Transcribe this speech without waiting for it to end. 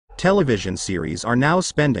television series are now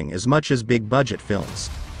spending as much as big-budget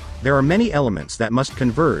films. There are many elements that must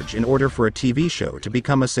converge in order for a TV show to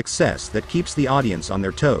become a success that keeps the audience on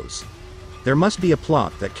their toes. There must be a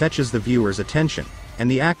plot that catches the viewer's attention, and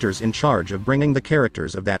the actors in charge of bringing the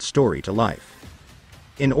characters of that story to life.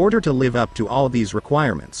 In order to live up to all these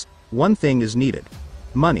requirements, one thing is needed: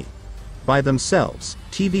 money. By themselves,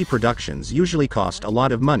 TV productions usually cost a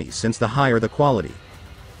lot of money since the higher the quality.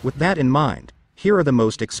 With that in mind, here are the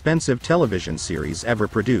most expensive television series ever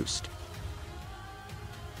produced.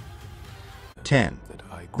 10.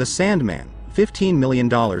 The Sandman, $15 million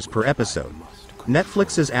per episode.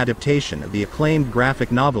 Netflix's adaptation of the acclaimed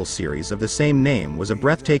graphic novel series of the same name was a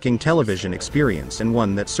breathtaking television experience and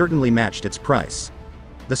one that certainly matched its price.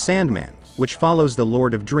 The Sandman, which follows the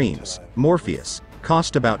Lord of Dreams, Morpheus,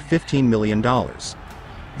 cost about $15 million.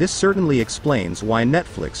 This certainly explains why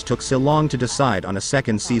Netflix took so long to decide on a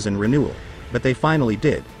second season renewal, but they finally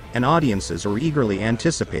did, and audiences are eagerly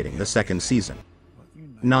anticipating the second season.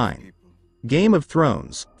 9. Game of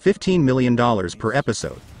Thrones, $15 million per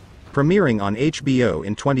episode. Premiering on HBO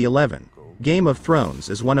in 2011, Game of Thrones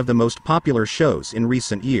is one of the most popular shows in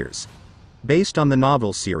recent years. Based on the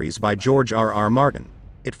novel series by George R.R. Martin,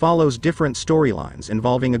 it follows different storylines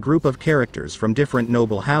involving a group of characters from different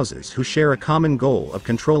noble houses who share a common goal of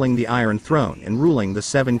controlling the Iron Throne and ruling the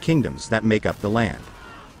 7 kingdoms that make up the land.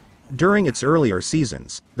 During its earlier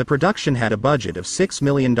seasons, the production had a budget of $6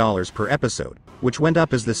 million per episode, which went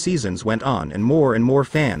up as the seasons went on and more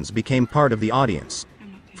fans became part of the audience.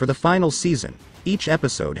 For the final season, each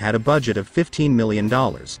episode had a budget of $15 million,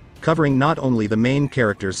 covering not only the main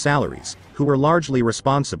characters' salaries, who were largely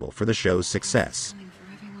responsible for the show's success.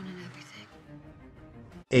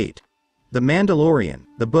 8. The Mandalorian,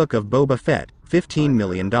 The Book of Boba Fett, $15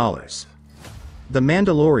 million. The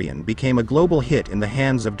Mandalorian became a global hit in the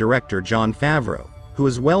hands of director Jon Favreau, who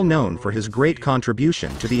is well known for his great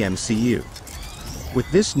contribution to the MCU. With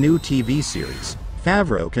this new TV series,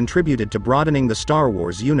 Favreau contributed to broadening the Star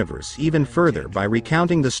Wars universe even further by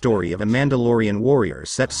recounting the story of a Mandalorian warrior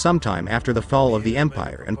set sometime after the fall of the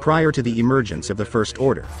Empire and prior to the emergence of the First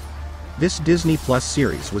Order. This Disney Plus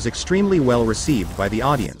series was extremely well received by the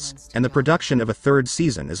audience, and the production of a third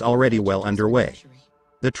season is already well underway.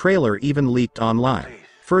 The trailer even leaked online,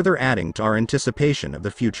 further adding to our anticipation of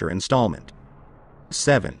the future installment.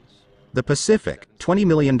 7. The Pacific, $20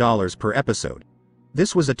 million per episode.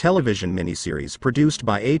 This was a television miniseries produced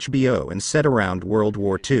by HBO and set around World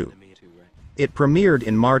War II. It premiered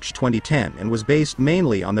in March 2010 and was based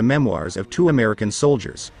mainly on the memoirs of 2 American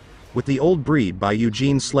soldiers, With the Old Breed by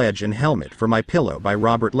Eugene Sledge and Helmet for My Pillow by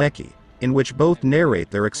Robert Leckie, in which both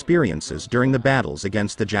narrate their experiences during the battles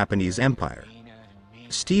against the Japanese Empire.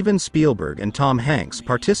 Steven Spielberg and Tom Hanks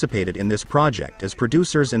participated in this project as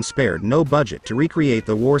producers and spared no budget to recreate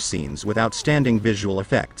the war scenes with outstanding visual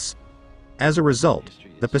effects. As a result,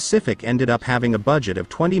 The Pacific ended up having a budget of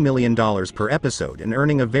 $20 million per episode and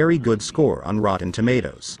earning a very good score on Rotten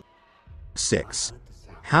Tomatoes. 6.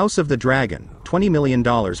 House of the Dragon, $20 million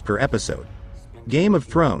per episode. Game of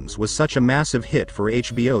Thrones was such a massive hit for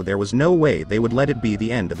HBO there was no way they would let it be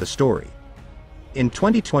the end of the story. In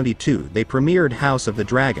 2022 they premiered House of the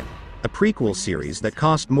Dragon, a prequel series that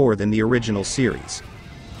cost more than the original series.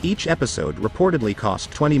 Each episode reportedly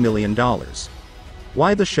cost $20 million.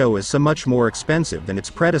 Why the show is so much more expensive than its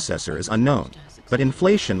predecessor is unknown, but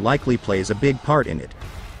inflation likely plays a big part in it.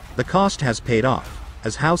 The cost has paid off,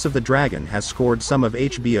 as House of the Dragon has scored some of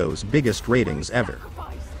HBO's biggest ratings ever.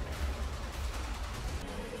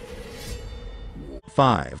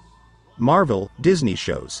 5. Marvel, Disney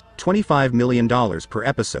shows, $25 million per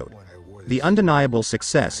episode. The undeniable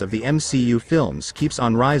success of the MCU films keeps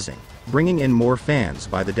on rising, bringing in more fans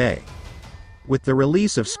by the day. With the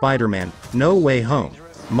release of Spider-Man: No Way Home,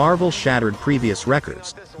 Marvel shattered previous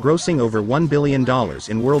records, grossing over $1 billion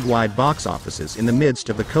in worldwide box offices in the midst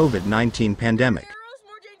of the COVID-19 pandemic.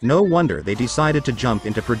 No wonder they decided to jump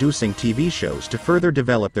into producing TV shows to further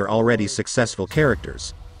develop their already successful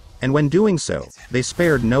characters. And when doing so, they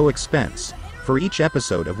spared no expense. For each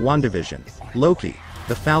episode of WandaVision, Loki,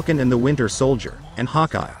 The Falcon and the Winter Soldier, and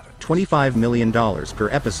Hawkeye, $25 million per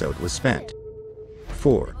episode was spent.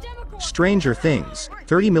 4. Stranger Things,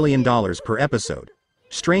 $30 million per episode.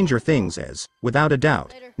 Stranger Things is, without a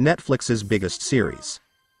doubt, Netflix's biggest series.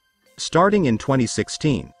 Starting in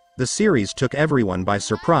 2016, the series took everyone by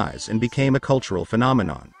surprise and became a cultural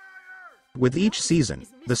phenomenon. With each season,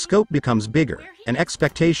 the scope becomes bigger, and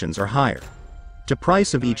expectations are higher. The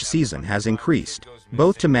price of each season has increased,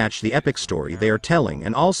 both to match the epic story they are telling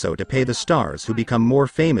and also to pay the stars who become more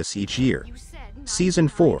famous each year. Season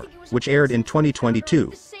 4, which aired in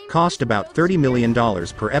 2022, cost about $30 million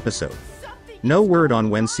per episode. No word on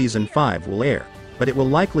when Season 5 will air, but it will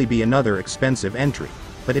likely be another expensive entry,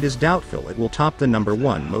 but it is doubtful it will top the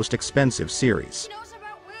 #1 most expensive series.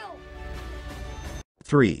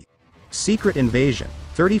 3. Secret Invasion,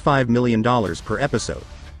 $35 million per episode.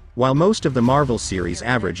 While most of the Marvel series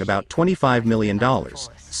average about $25 million,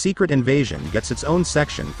 Secret Invasion gets its own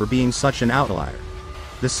section for being such an outlier.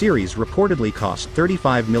 The series reportedly cost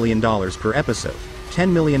 $35 million per episode,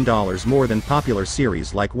 $10 million more than popular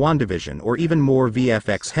series like WandaVision or even more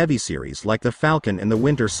VFX-heavy series like The Falcon and the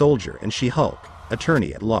Winter Soldier and She-Hulk,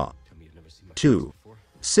 Attorney at Law. 2.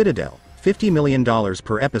 Citadel, $50 million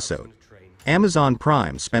per episode. Amazon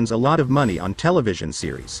Prime spends a lot of money on television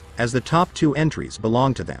series, as the top 2 entries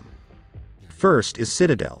belong to them. First is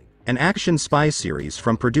Citadel, an action spy series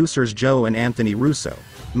from producers Joe and Anthony Russo,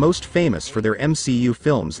 most famous for their MCU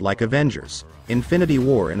films like Avengers, Infinity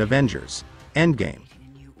War and Avengers Endgame.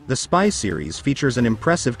 The spy series features an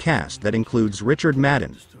impressive cast that includes Richard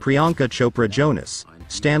Madden, Priyanka Chopra Jonas,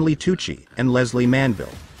 Stanley Tucci, and Leslie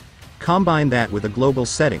Manville. Combine that with a global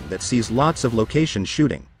setting that sees lots of location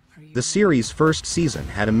shooting. The series' first season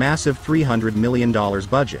had a massive $300 million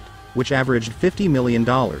budget, which averaged $50 million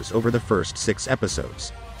over the first 6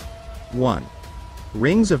 episodes. 1.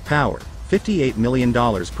 Rings of Power, $58 million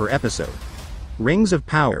per episode. Rings of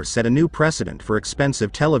Power set a new precedent for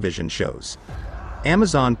expensive television shows.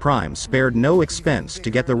 Amazon Prime spared no expense to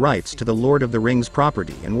get the rights to the Lord of the Rings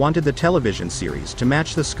property and wanted the television series to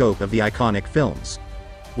match the scope of the iconic films.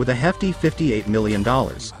 With a hefty $58 million,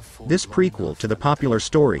 this prequel to the popular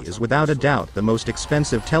story is without a doubt the most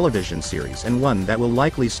expensive television series and one that will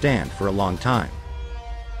likely stand for a long time.